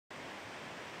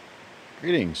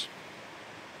Greetings.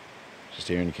 Just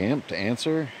here in camp to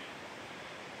answer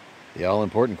the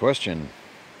all-important question,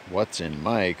 what's in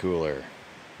my cooler?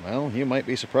 Well, you might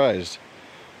be surprised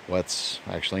what's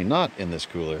actually not in this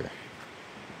cooler.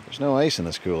 There's no ice in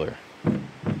this cooler.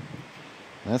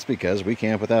 That's because we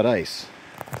camp without ice.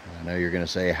 I know you're going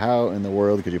to say, how in the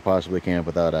world could you possibly camp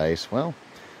without ice? Well,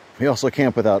 we also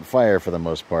camp without fire for the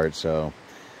most part, so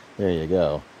there you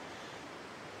go.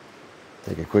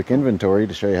 Take a quick inventory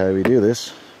to show you how we do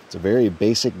this. It's a very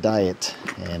basic diet,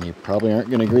 and you probably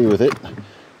aren't going to agree with it,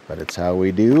 but it's how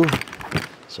we do.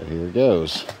 So here it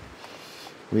goes.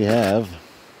 We have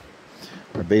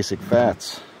our basic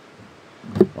fats: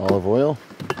 olive oil,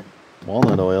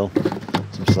 walnut oil,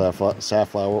 some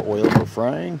safflower oil for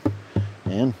frying,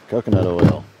 and coconut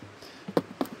oil.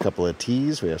 A couple of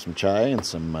teas. We have some chai and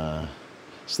some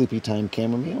sleepy time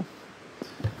chamomile.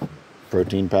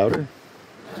 Protein powder,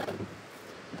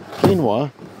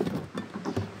 quinoa,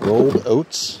 rolled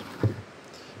oats,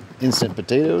 instant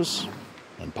potatoes,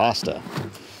 and pasta.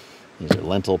 These are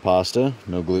lentil pasta,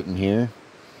 no gluten here.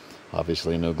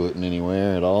 Obviously no gluten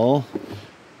anywhere at all.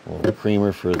 A little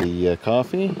creamer for the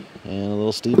coffee, and a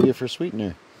little stevia for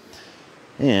sweetener.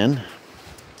 And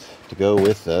to go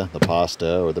with the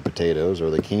pasta or the potatoes or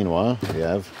the quinoa, we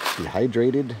have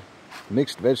dehydrated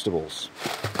mixed vegetables.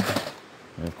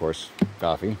 And of course,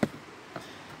 coffee.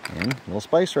 And a little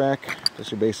spice rack,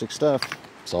 just your basic stuff.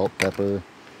 Salt, pepper,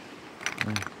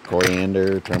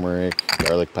 coriander, turmeric,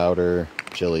 garlic powder,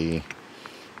 chili,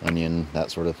 onion,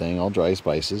 that sort of thing. All dry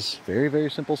spices. Very,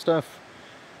 very simple stuff.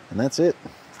 And that's it.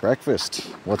 Breakfast.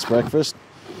 What's breakfast?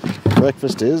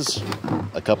 Breakfast is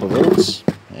a cup of oats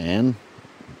and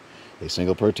a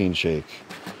single protein shake.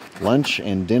 Lunch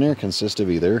and dinner consist of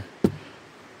either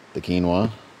the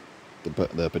quinoa,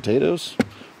 the potatoes,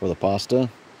 or the pasta,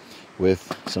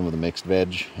 with some of the mixed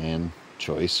veg and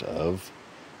choice of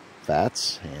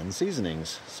fats and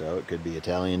seasonings. So it could be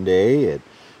Italian day, it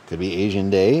could be Asian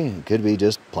day, it could be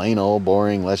just plain old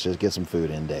boring, let's just get some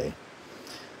food in day.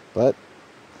 But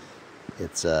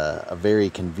it's a very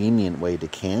convenient way to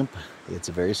camp. It's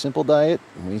a very simple diet.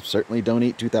 We certainly don't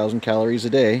eat 2,000 calories a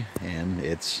day, and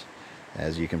it's,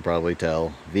 as you can probably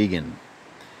tell, vegan.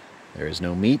 There is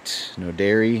no meat, no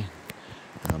dairy.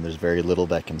 There's very little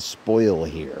that can spoil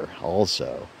here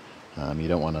also. You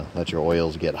don't want to let your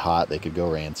oils get hot. They could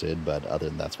go rancid, but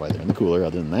that's why they're in the cooler.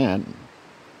 Other than that,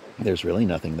 there's really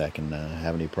nothing that can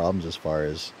have any problems as far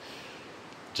as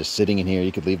just sitting in here.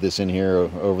 You could leave this in here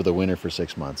over the winter for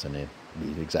 6 months, and it'd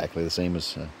be exactly the same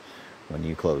as when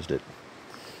you closed it.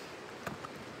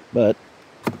 But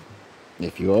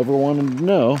if you ever wanted to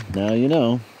know, now you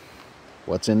know.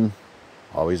 What's in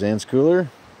Always Ant's cooler?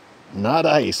 Not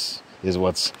ice is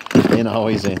what's in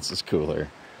Always Ant's cooler.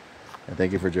 And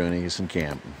thank you for joining us in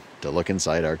camp to look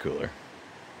inside our cooler.